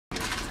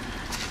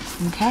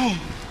Okay,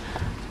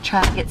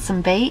 try to get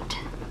some bait.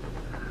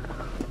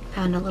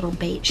 Found a little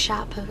bait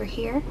shop over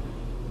here.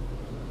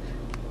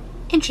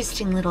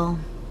 Interesting little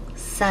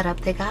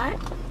setup they got.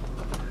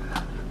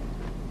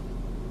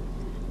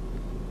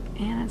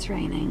 And it's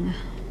raining,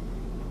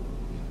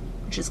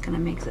 which is gonna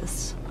make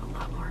this a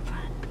lot more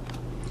fun.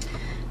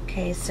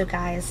 Okay, so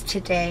guys,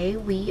 today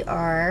we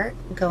are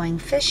going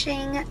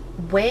fishing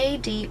way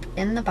deep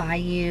in the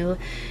bayou.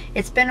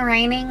 It's been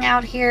raining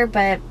out here,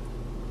 but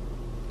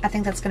I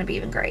think that's gonna be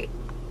even great.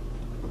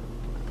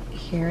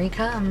 Here he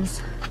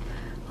comes.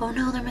 Oh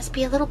no, there must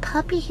be a little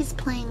puppy he's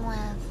playing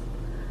with.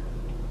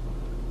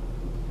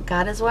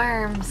 Got his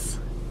worms.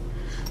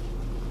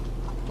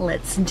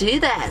 Let's do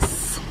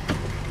this.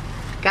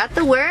 Got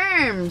the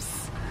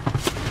worms.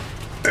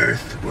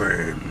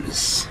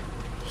 Earthworms.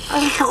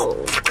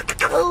 Oh,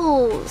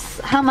 gross.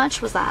 How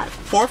much was that?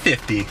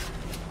 $4.50.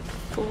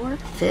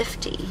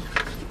 $4.50.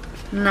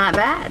 Not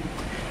bad.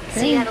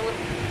 See, had a little...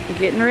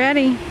 Getting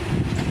ready.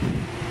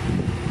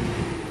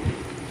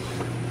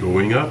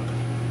 Going up.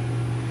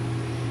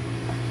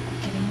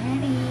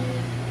 Getting ready.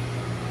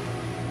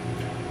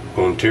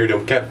 Gonna tear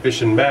them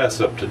catfish and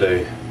bass up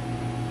today.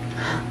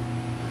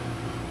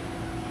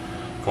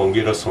 Gonna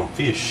get us some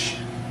fish.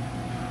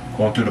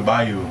 Going through the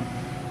bayou.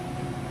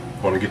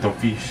 Gonna get them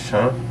fish,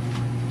 huh?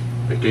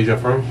 Aqui já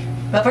fomos.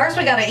 But first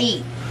we gotta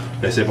eat.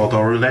 Laissez pour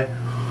ton roulet.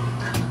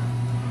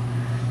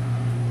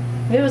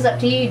 It was up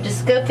to you.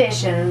 Just go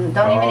fishing.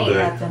 Don't All even eat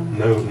day. nothing.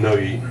 No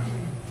eat.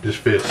 Just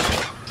fish.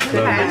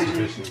 Love Okay.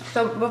 lazy fishing.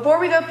 So before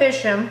we go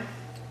fishing,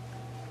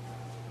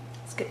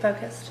 let's get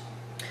focused.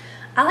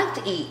 I like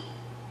to eat.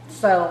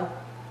 So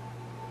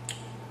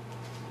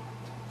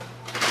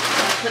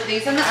I'll put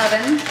these in the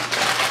oven.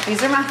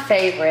 These are my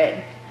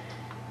favorite.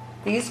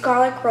 These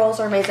garlic rolls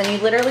are amazing. You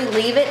literally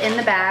leave it in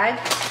the bag,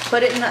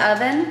 put it in the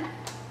oven.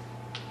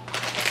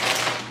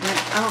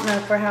 I don't know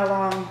for how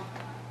long.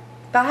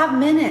 5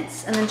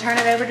 minutes, and then turn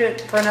it over to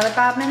it for another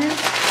 5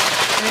 minutes,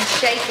 and then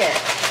shake it.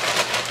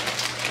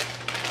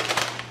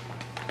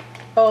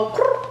 Oh,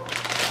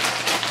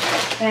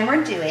 and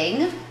we're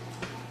doing,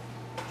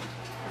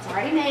 it's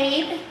already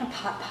made, a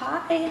pot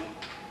pie.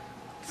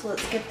 So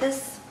let's get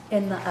this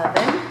in the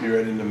oven. You're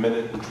ready in a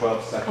minute and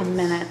 12 seconds. A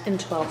minute and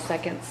 12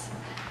 seconds.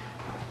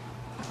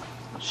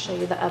 I'll show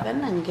you the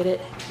oven and get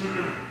it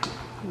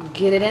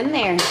in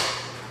there.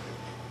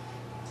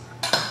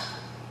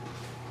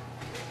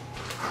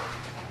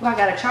 Well, I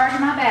gotta charge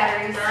my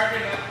batteries.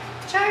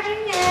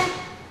 Charging it.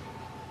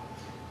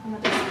 I'm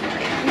gonna just put it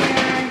right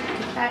here,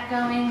 get that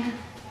going.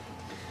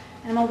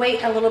 And I'm gonna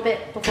wait a little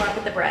bit before I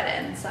put the bread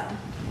in, so.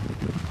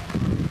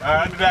 Alright,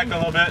 I'll be back in a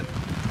little bit.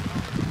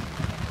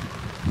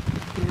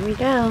 Here we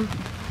go.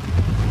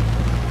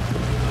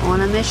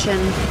 On a mission.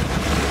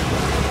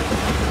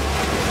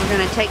 We're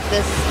gonna take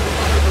this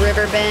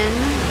river bend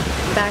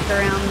back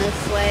around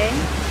this way.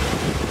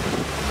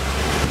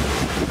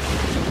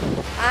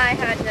 I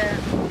had to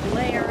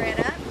layer it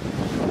up.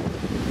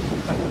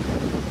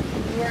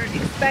 We weren't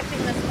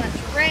expecting this much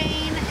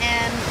rain,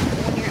 and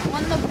when you're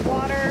on the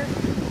water,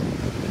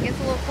 it gets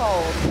a little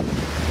cold.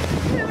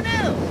 Who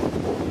knew?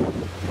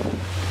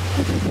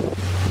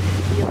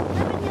 You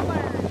live and you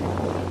learn.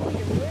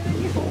 You live and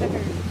you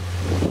learn.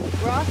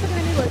 We're also going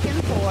to be looking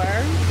for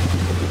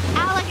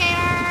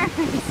alligators.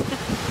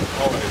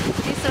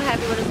 He's so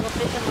happy with his little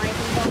fishing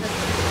license on his.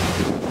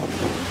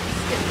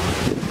 It's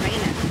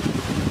raining.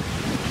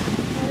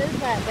 What is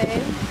that,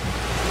 babe?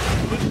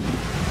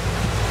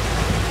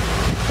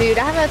 Dude, I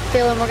have a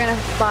feeling we're going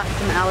to spot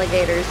some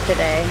alligators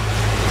today.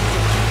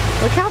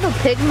 Look how the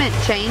pigment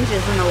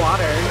changes in the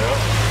water.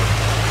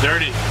 Yeah.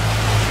 Dirty.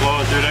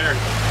 Flowing through there.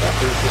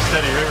 It's a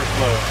steady river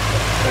flow.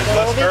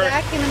 So we'll be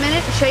back in a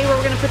minute to show you where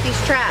we're going to put these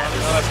traps.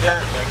 Less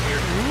dirt back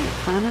here. Alright,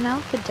 finding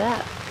out the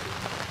depth.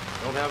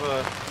 Don't have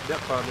a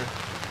depth finder.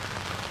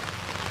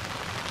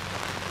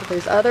 But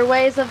there's other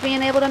ways of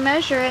being able to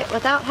measure it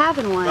without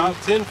having one. About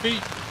 10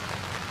 feet.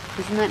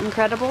 Isn't that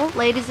incredible,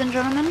 ladies and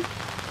gentlemen?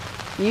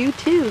 You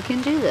too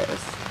can do this.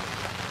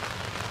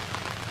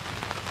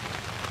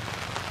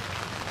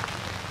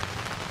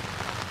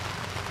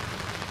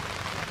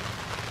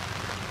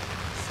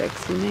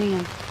 Sexy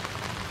man.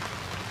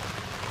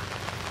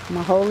 I'm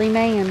a holy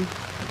man.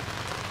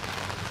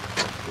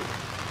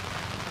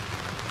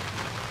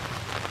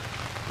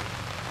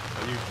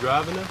 Are you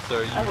driving us or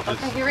are you just...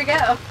 Okay, here we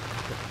go.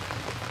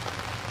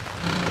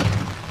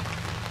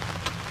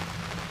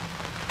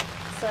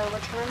 So we're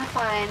trying to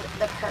find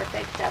the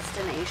perfect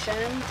destination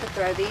to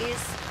throw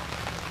these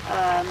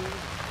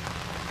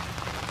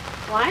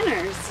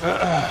liners.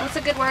 What's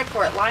a good word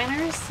for it?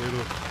 Liners?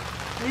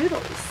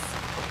 Noodles.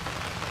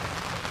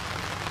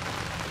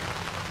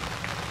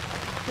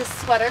 This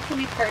sweater can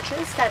be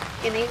purchased at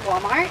any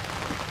Walmart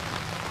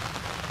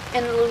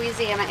in the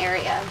Louisiana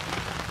area.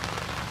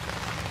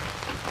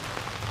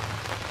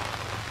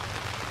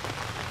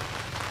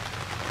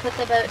 Put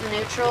the boat in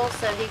neutral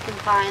so he can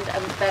find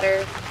a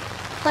better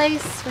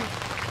place.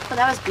 Oh,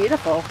 that was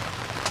beautiful.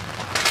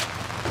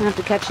 I'm gonna have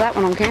to catch that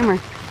one on camera.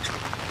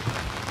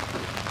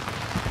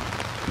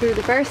 Threw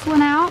the first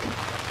one out.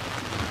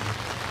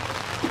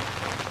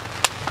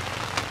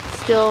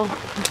 still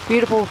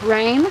beautiful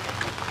rain.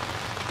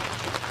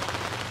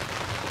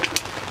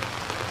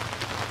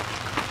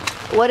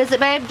 What is it,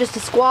 babe? Just a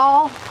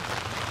squall?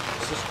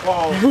 It's a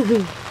squall.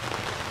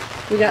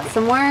 We got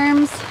some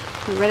worms.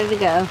 We're ready to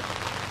go.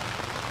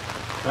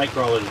 Night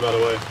crawlers, by the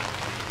way.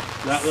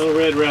 Not little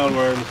red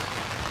roundworms.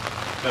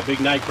 Got big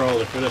night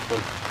crawler for this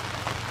one.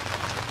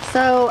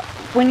 So,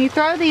 when you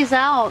throw these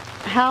out,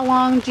 how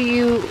long do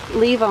you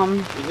leave them?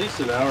 At least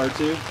an hour or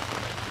two.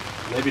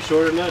 Maybe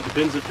shorter than that.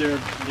 Depends if they're,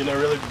 you know,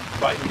 really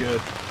biting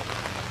good.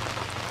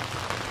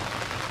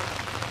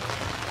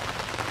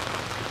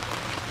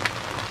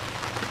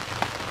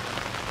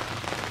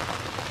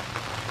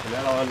 And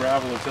that'll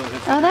unravel until it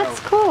hits the Oh, that's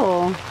ground.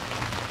 cool.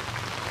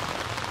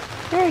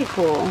 Very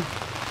cool.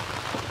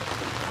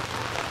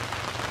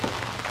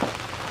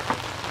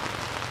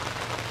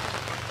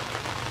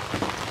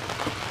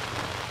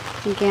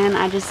 Again,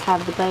 I just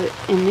have the boat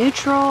in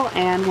neutral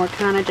and we're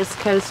kind of just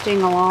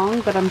coasting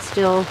along, but I'm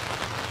still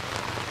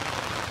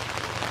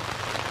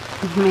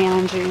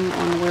managing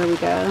on where we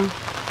go.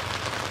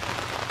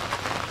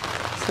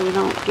 So we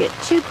don't get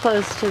too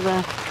close to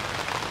the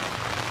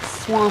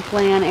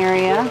swampland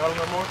area. Going out a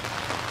little more?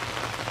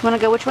 Want to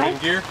go which way? In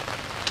gear?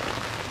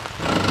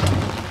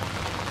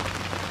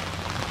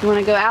 You want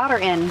to go out or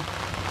in?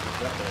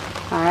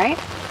 All right.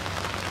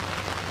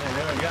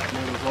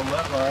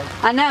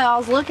 I know, I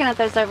was looking at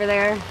those over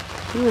there.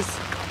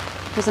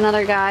 There's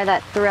another guy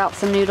that threw out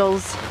some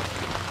noodles.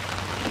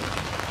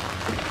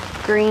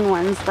 Green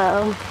ones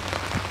though.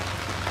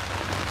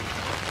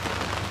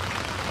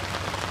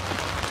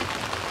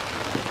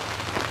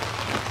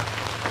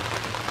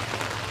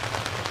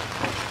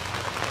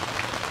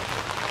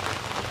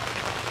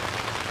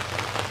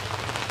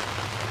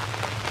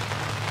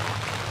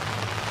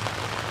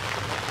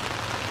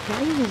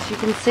 Okay, as you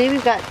can see,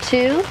 we've got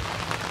 2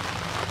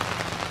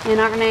 in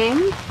our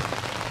name.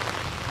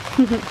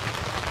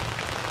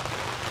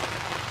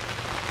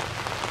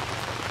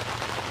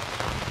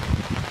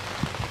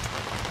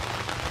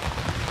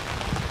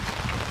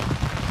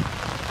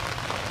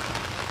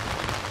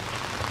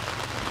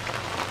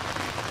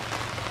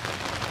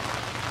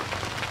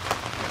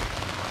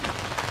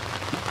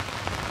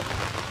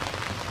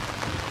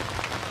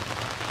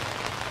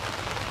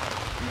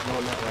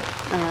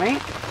 All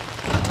right.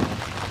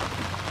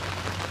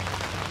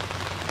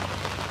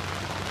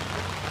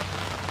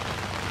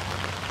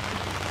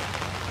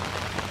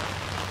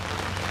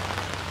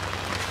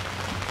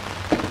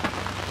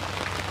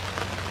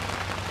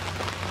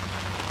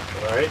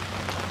 All right.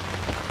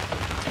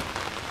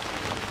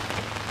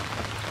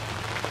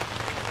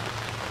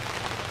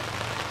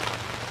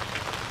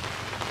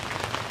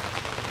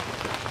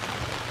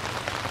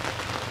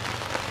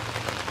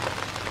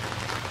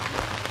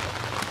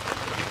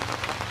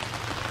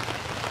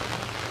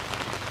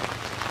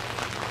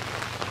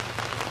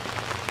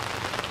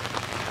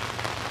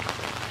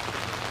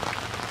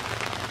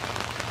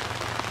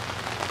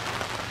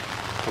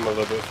 Come a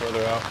little bit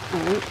further out. All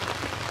right.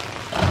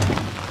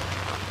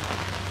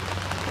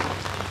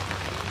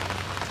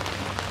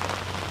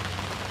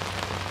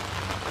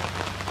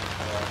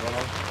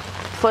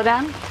 Slow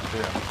down. Yeah.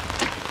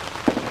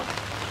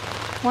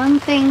 One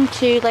thing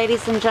too,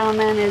 ladies and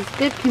gentlemen, is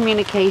good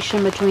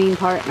communication between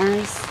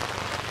partners.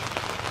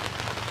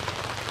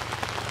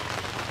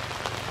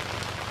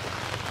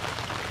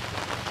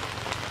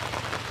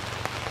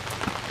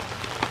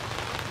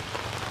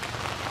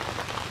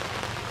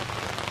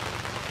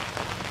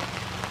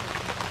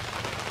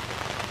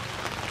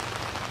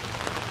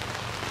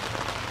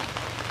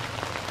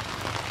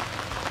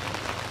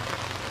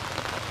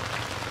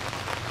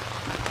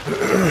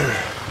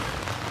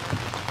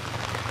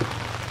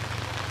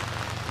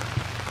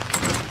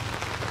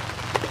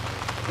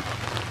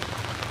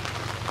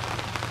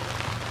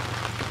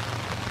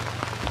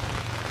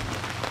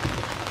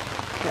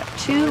 Got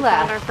 2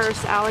 left. Found our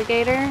first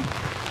alligator.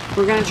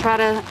 We're gonna try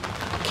to.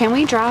 Can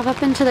we drive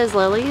up into those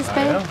lilies, babe?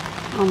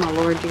 Yeah. Oh my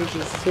Lord, dear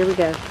Jesus! Here we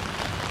go.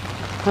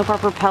 Hope our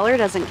propeller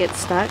doesn't get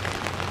stuck.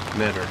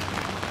 Never.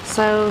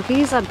 So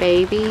he's a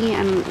baby,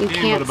 and you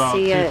can't about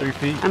see 2-3 it.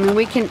 feet. I mean,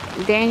 we can.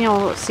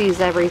 Daniel sees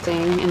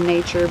everything in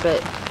nature,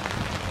 but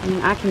I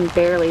mean, I can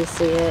barely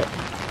see it.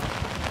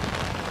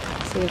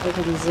 See if we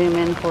can zoom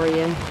in for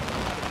you.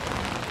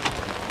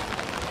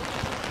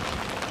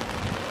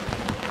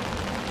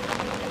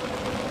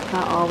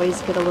 I always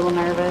get a little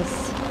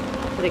nervous,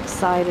 get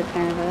excited,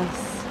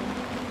 nervous.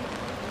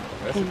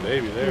 That's a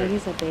baby there. Yeah,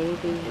 he's a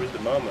baby. Where's the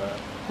mama at?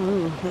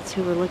 Oh, that's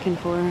who we're looking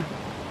for.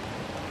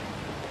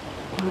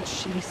 Oh,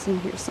 she's in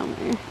here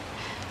somewhere.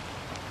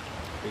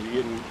 Are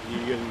you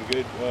getting a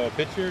good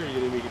picture? Are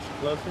you gonna get you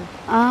closer?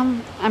 I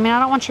mean, I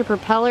don't want your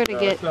propeller to No,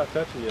 get. it's not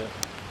touching yet.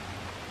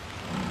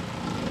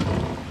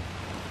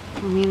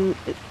 I mean,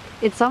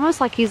 it's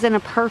almost like he's in a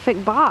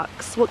perfect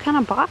box. What kind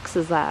of box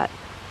is that?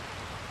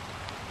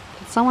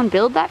 Did someone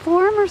build that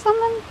for him or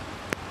something?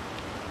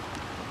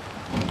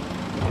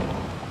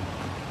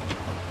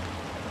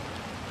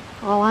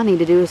 All I need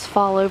to do is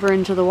fall over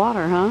into the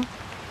water, huh?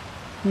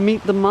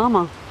 Meet the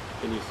mama.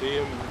 Can you see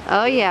him?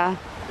 Oh yeah.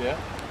 Yeah.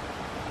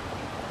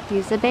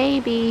 He's a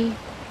baby.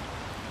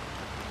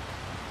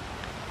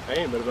 I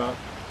ain't but about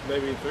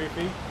maybe 3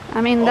 feet.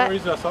 I mean, The that. only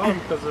reason I saw him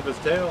because of his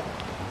tail.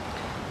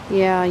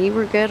 Yeah, you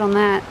were good on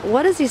that.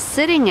 What is he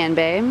sitting in,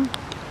 babe?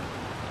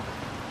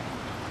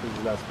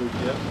 He's not spooked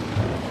yet.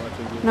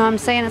 No, I'm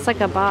saying it's like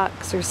a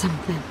box or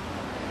something.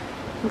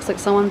 Looks like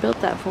someone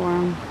built that for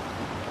him.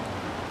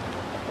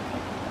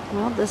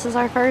 Well, this is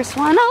our first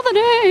one of the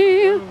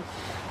day.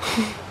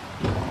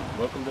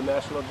 Welcome to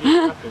National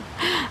Geographic.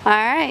 All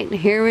right,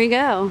 here we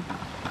go.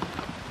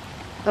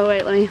 Oh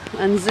wait, let me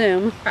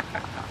unzoom.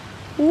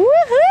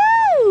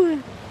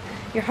 Woohoo!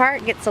 Your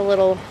heart gets a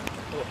little.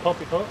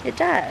 Pumpy pump. It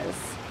does.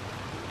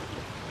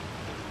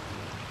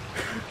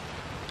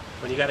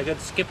 When you got a good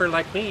skipper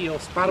like me, you'll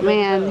spot him.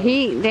 Man,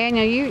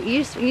 Daniel,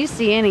 you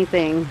see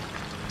anything?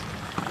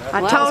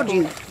 I told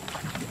you.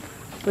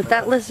 With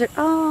that lizard.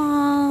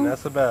 Oh.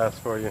 That's a bass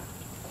for you.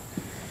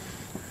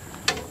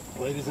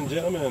 Ladies and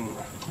gentlemen,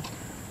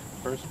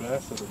 first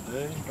bass of the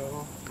day.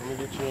 Oh, let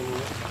me get you in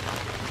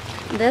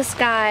here. This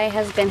guy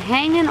has been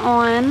hanging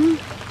on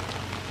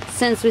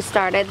since we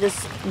started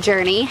this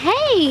journey.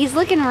 Hey, he's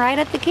looking right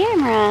at the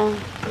camera.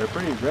 They're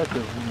pretty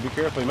aggressive. Be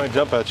careful, he might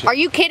jump at you. Are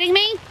you kidding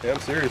me? Yeah, I'm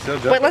serious. They'll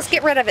jump Wait, let's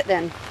get rid of it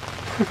then.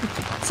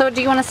 So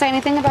do you want to say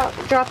anything about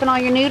dropping all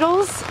your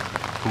noodles?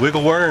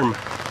 Wiggle worm.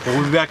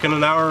 We'll be back in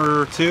an hour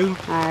or two.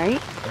 All right.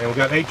 And we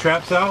got 8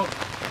 traps out.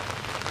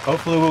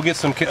 Hopefully we'll get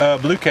some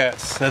blue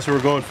cats. That's what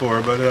we're going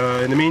for. But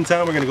in the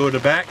meantime, we're going to go to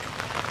the back,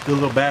 do a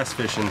little bass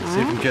fishing,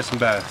 see if we can catch some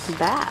bass.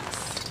 Bass.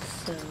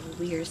 So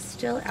we are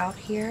still out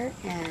here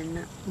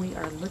and we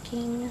are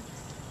looking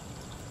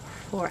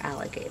for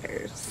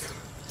alligators.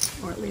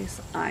 Or at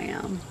least I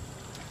am.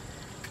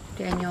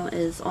 Daniel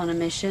is on a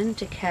mission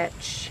to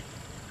catch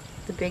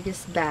the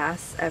biggest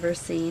bass ever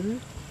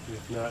seen.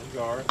 If not,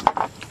 gar.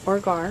 Or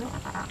gar. Get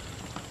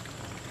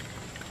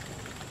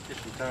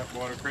some top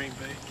water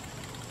crankbait.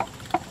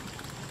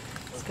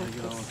 It's got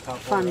this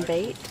fun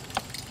bait.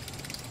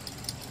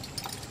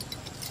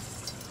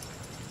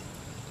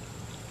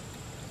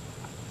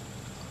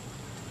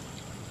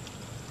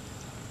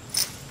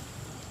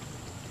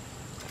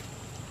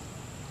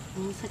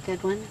 Well, that's a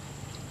good one.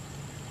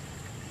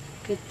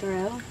 Good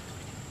throw.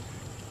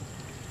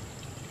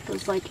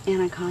 Feels like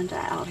anaconda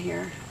out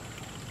here.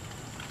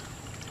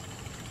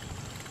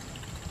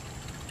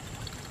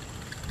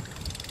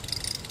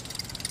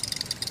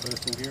 Put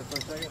us in gear for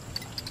a second.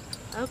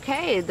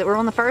 Okay, we're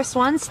on the first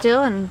one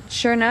still, and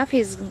sure enough,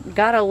 he's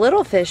got a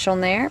little fish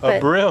on there. But A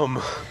brim.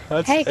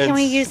 hey, can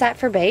we use that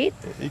for bait?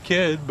 You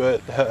could,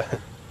 but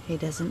He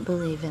doesn't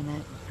believe in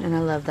it, and I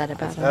love that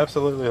about him.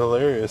 absolutely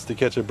hilarious to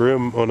catch a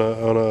brim on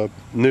a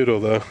noodle,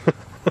 though.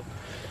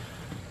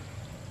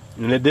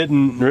 And it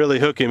didn't really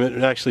hook him;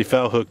 it actually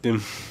foul hooked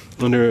him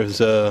under his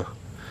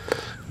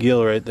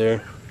gill right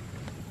there.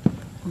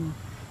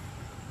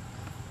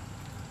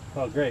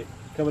 Oh, great!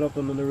 Coming up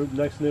on the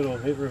next noodle,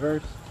 hit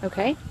reverse.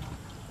 Okay.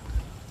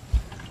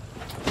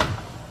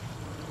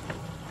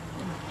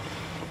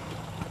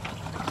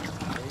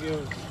 There he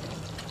goes.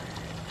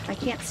 I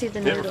can't see the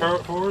Hit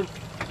noodle. forward.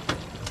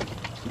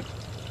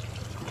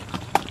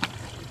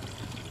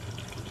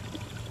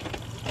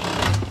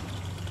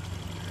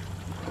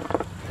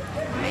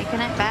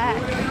 Making it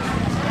back.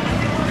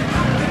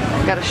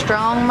 Got a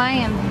strong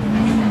man.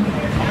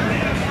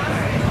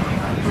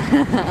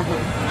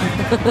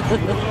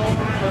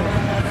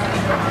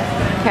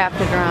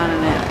 Captain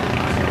running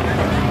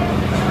it.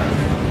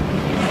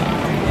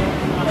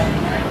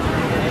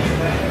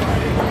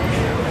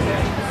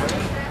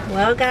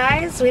 Well,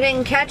 guys, we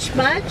didn't catch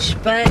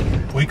much, but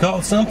We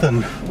caught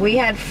something. we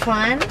had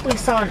fun. We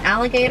saw an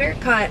alligator,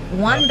 caught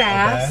one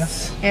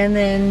bass, and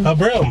then A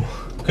brim.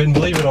 Couldn't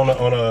believe it on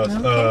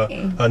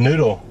Okay. a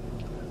noodle.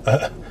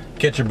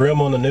 Catch a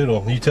brim on the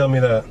noodle. You tell me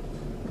that.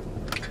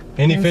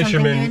 Any Learn something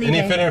fisherman, new any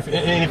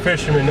any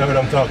fisherman know what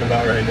I'm talking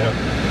about right now.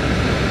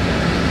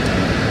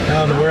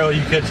 How in the world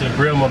you catch a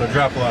brim on a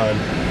drop line?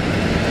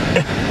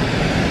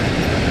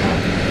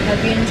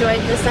 hope you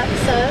enjoyed this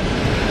episode.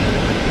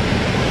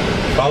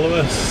 Follow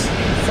us.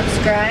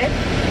 Subscribe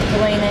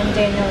to Wayne and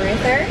Daniel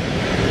Ruther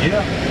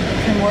Yeah.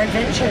 for more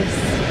adventures.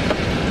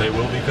 They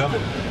will be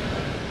coming.